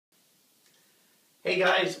Hey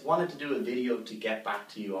guys, wanted to do a video to get back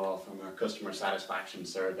to you all from our customer satisfaction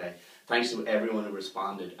survey. Thanks to everyone who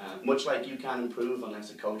responded. Much like you can't improve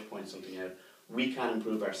unless a coach points something out, we can't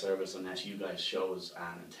improve our service unless you guys show us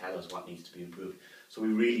and tell us what needs to be improved. So we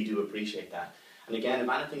really do appreciate that. And again, if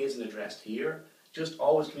anything isn't addressed here, just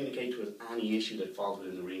always communicate to us any issue that falls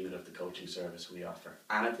within the remit of the coaching service we offer.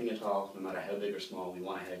 Anything at all, no matter how big or small, we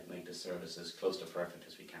want to help make this service as close to perfect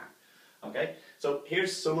as we can. Okay, so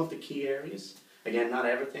here's some of the key areas. Again, not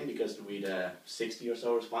everything because we'd 60 or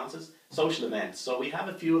so responses. Social events. So we have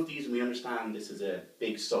a few of these and we understand this is a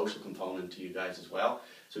big social component to you guys as well.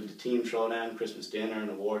 So the team throwdown, Christmas dinner and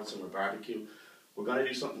awards, summer barbecue. We're going to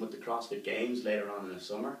do something with the CrossFit Games later on in the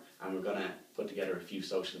summer and we're going to put together a few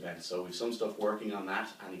social events. So we've some stuff working on that,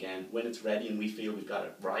 and again, when it's ready and we feel we've got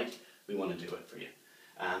it right, we want to do it for you.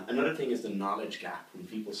 Another thing is the knowledge gap. When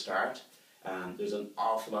people start, there's an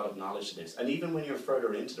awful lot of knowledge to this, and even when you're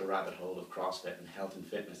further into the rabbit hole of CrossFit and health and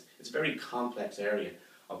fitness, it's a very complex area.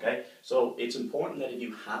 Okay, so it's important that if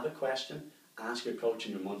you have a question, ask your coach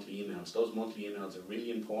in your monthly emails. Those monthly emails are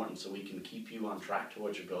really important so we can keep you on track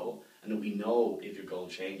towards your goal and that we know if your goal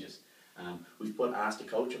changes. We've put Ask the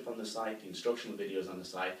Coach up on the site, the instructional videos on the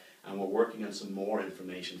site, and we're working on some more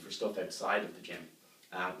information for stuff outside of the gym.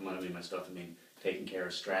 When I mean by stuff, I mean taking care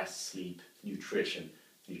of stress, sleep, nutrition.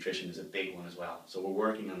 Nutrition is a big one as well. So we're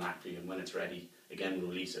working on that for you, and when it's ready, again,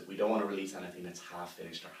 we'll release it. We don't want to release anything that's half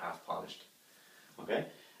finished or half polished. Okay?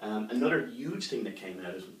 Another huge thing that came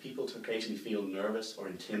out is when people occasionally feel nervous or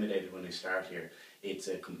intimidated when they start here. It's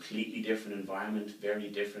a completely different environment, very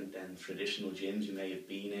different than traditional gyms you may have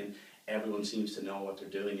been in. Everyone seems to know what they're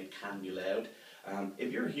doing. It can be loud.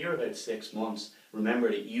 If you're here about 6 months, remember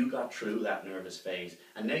that you got through that nervous phase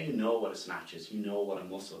and now you know what a snatch is, you know what a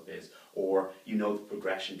muscle-up is, or you know the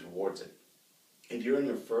progression towards it. If you're in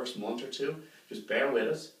your first month or two, just bear with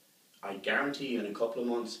us. I guarantee you in a couple of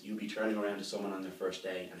months you'll be turning around to someone on their first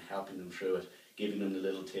day and helping them through it, giving them the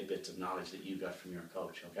little tidbits of knowledge that you got from your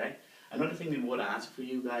coach, okay? Another thing we would ask for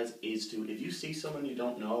you guys is to, if you see someone you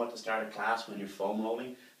don't know at the start of class when you're foam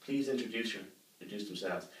rolling, please introduce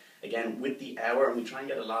themselves. Again, with the hour, and we try and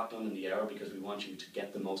get a lot done in the hour because we want you to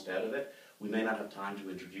get the most out of it, we may not have time to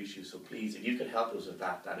introduce you, so please, if you could help us with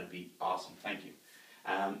that, that'd be awesome. Thank you.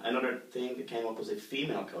 Another thing that came up was a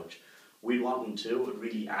female coach. We want them too. It would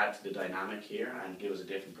really add to the dynamic here and give us a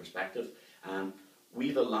different perspective. We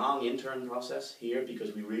have a long intern process here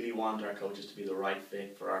because we really want our coaches to be the right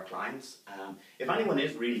fit for our clients. If anyone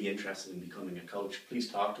is really interested in becoming a coach, please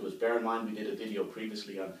talk to us. Bear in mind we did a video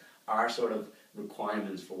previously on our sort of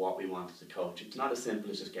requirements for what we want as a coach. It's not as simple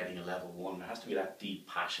as just getting a level 1. There has to be that deep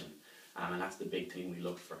passion, and that's the big thing we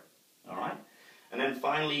look for. Alright? And then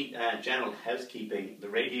finally, general housekeeping. The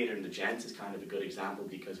radiator in the gents is kind of a good example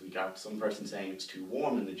because we got some person saying it's too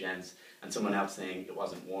warm in the gents and someone else saying it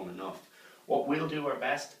wasn't warm enough. What we'll do our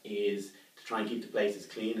best is to try and keep the place as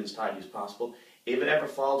clean and as tidy as possible. If it ever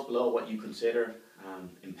falls below what you consider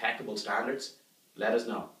impeccable standards, let us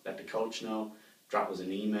know. Let the coach know. Drop us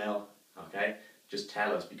an email. Okay? Just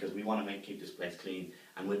tell us because we want to keep this place clean.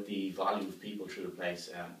 And with the volume of people through the place,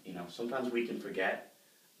 you know, sometimes we can forget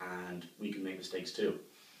and we can make mistakes too.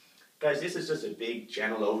 Guys, this is just a big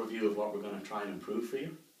general overview of what we're going to try and improve for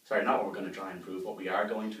you. Sorry, not what we're going to try and improve, what we are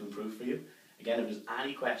going to improve for you. Again, if there's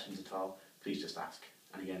any questions at all, please just ask.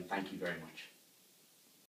 And again, thank you very much.